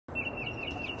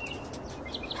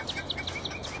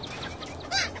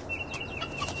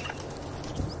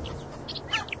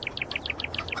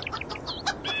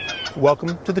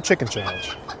welcome to the Chicken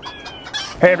Challenge.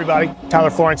 Hey everybody, Tyler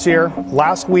Florence here.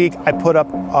 Last week I put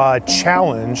up a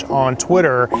challenge on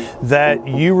Twitter that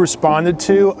you responded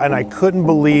to, and I couldn't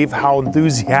believe how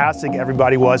enthusiastic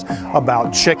everybody was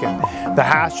about chicken. The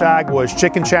hashtag was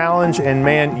Chicken Challenge, and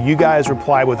man, you guys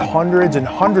replied with hundreds and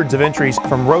hundreds of entries,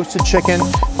 from roasted chicken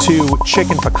to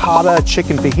chicken piccata,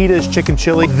 chicken fajitas, chicken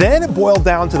chili. Then it boiled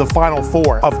down to the final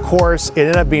four. Of course, it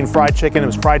ended up being fried chicken. It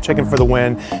was fried chicken for the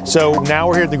win. So now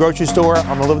we're here at the grocery store.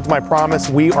 I'm gonna live up to my promise.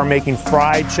 We are making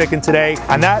fried chicken today,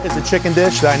 and that is a chicken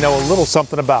dish that I know a little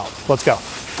something about. Let's go.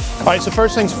 All right, so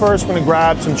first things first, we're gonna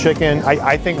grab some chicken.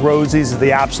 I think Rosie's is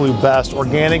the absolute best.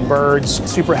 Organic birds,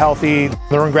 super healthy. Then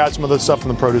we're gonna grab some other stuff from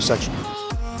the produce section.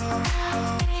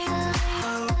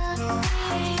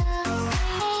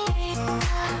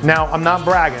 Now, I'm not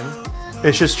bragging,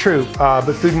 it's just true,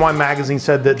 but Food and Wine magazine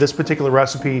said that this particular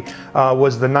recipe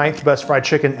was the 9th best fried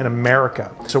chicken in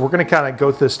America. So we're gonna kind of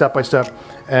go through this step by step,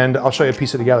 and I'll show you a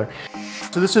piece of it together.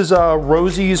 So this is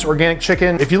Rosie's organic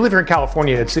chicken. If you live here in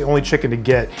California, it's the only chicken to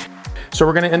get. So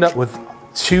we're gonna end up with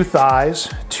 2 thighs,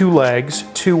 2 legs,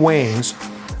 2 wings,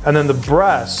 and then the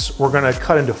breasts we're gonna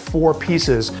cut into 4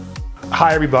 pieces.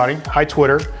 Hi everybody, hi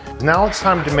Twitter. Now it's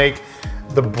time to make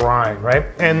the brine, right?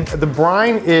 And the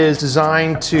brine is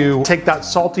designed to take that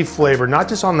salty flavor, not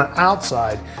just on the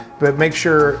outside, but make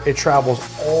sure it travels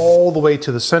all the way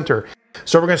to the center.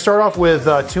 So we're gonna start off with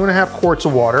 2.5 quarts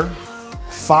of water,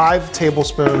 5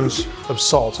 tablespoons of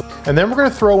salt. And then we're gonna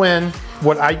throw in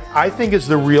what I think is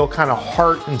the real kind of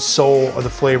heart and soul of the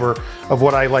flavor of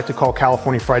what I like to call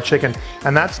California fried chicken.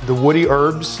 And that's the woody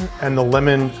herbs and the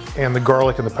lemon and the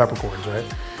garlic and the peppercorns, right?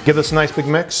 Give this a nice big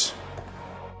mix.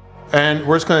 And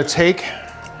we're just gonna take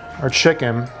our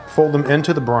chicken, fold them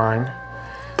into the brine,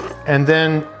 and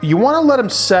then you wanna let them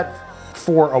set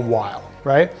for a while,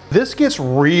 right? This gets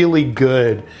really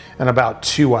good in about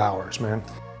 2 hours, man.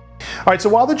 All right, so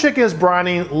while the chicken is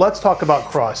brining, let's talk about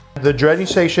crust. The dredging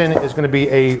station is gonna be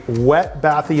a wet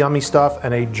bath of yummy stuff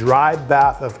and a dry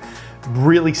bath of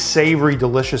really savory,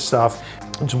 delicious stuff.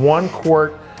 It's 1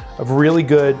 quart of really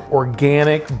good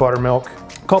organic buttermilk,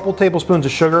 a couple tablespoons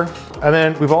of sugar, and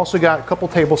then we've also got a couple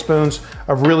tablespoons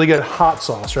of really good hot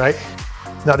sauce, right?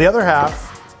 Now the other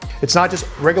half, it's not just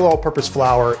regular all-purpose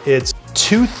flour, it's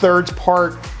 2/3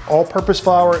 part all-purpose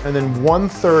flour and then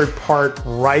 1/3 part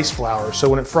rice flour. So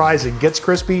when it fries, it gets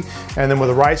crispy, and then with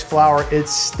the rice flour, it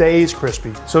stays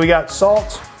crispy. So we got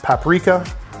salt, paprika,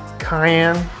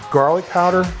 cayenne, garlic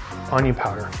powder, onion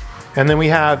powder. And then we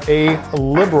have a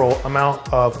liberal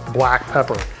amount of black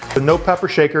pepper. So no pepper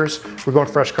shakers, we're going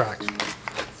fresh cracked.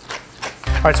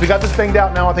 All right, so we got this banged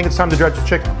out now. I think it's time to dredge the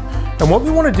chicken. And what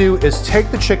we wanna do is take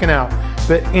the chicken out,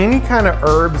 but any kind of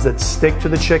herbs that stick to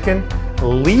the chicken,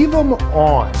 leave them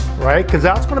on, right? Because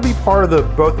that's gonna be part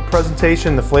of both the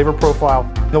presentation, the flavor profile.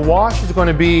 The wash is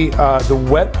gonna be the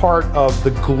wet part of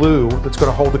the glue that's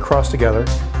gonna hold the crust together.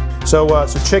 So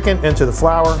chicken into the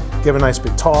flour, give a nice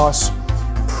big toss,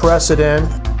 press it in.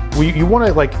 You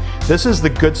wanna this is the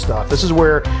good stuff. This is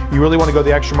where you really wanna go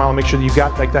the extra mile and make sure that you've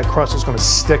got that crust that's gonna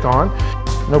stick on.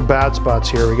 No bad spots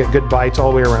here. We get good bites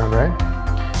all the way around, right?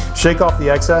 Shake off the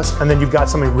excess, and then you've got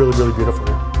something really, really beautiful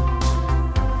here.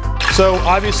 So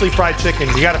obviously fried chicken,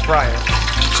 you gotta fry it.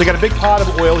 So you got a big pot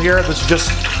of oil here. This is just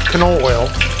canola oil.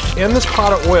 In this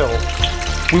pot of oil,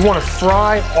 we wanna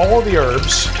fry all the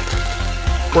herbs.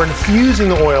 We're infusing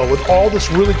the oil with all this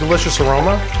really delicious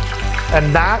aroma,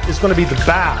 and that is gonna be the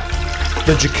bath,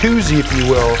 the jacuzzi, if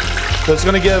you will, that's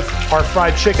gonna give our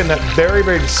fried chicken that very,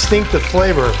 very distinctive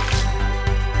flavor.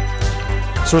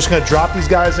 So we're just gonna drop these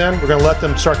guys in. We're gonna let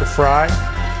them start to fry.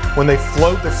 When they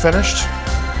float, they're finished.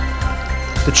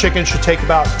 The chicken should take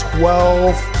about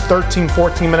 12, 13,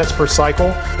 14 minutes per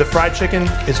cycle. The fried chicken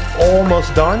is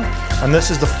almost done, and this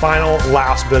is the final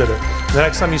last bit of it. The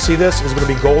next time you see this, it's gonna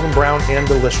be golden brown and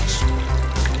delicious.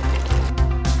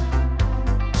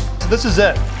 So this is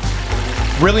it.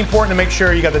 Really important to make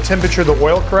sure you got the temperature of the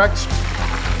oil correct.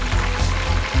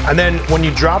 And then when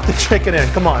you drop the chicken in,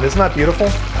 come on, isn't that beautiful?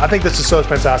 I think this is so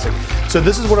fantastic. So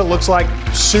this is what it looks like,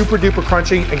 super duper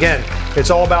crunchy. Again, it's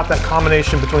all about that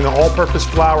combination between the all-purpose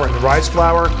flour and the rice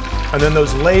flour, and then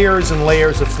those layers and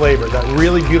layers of flavor, that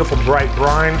really beautiful bright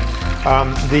brine,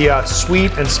 the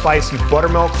sweet and spicy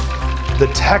buttermilk, the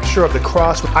texture of the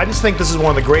crust. I just think this is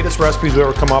one of the greatest recipes we've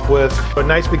ever come up with. A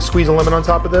nice big squeeze of lemon on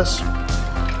top of this,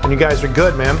 and you guys are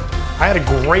good, man. I had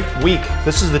a great week.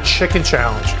 This is the Chicken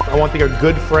Challenge. I want to thank our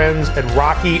good friends at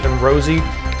Rocky and Rosie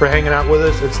for hanging out with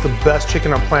us. It's the best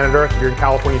chicken on planet Earth. If you're in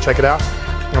California, check it out.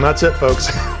 And that's it,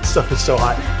 folks. Stuff is so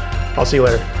hot. I'll see you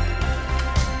later.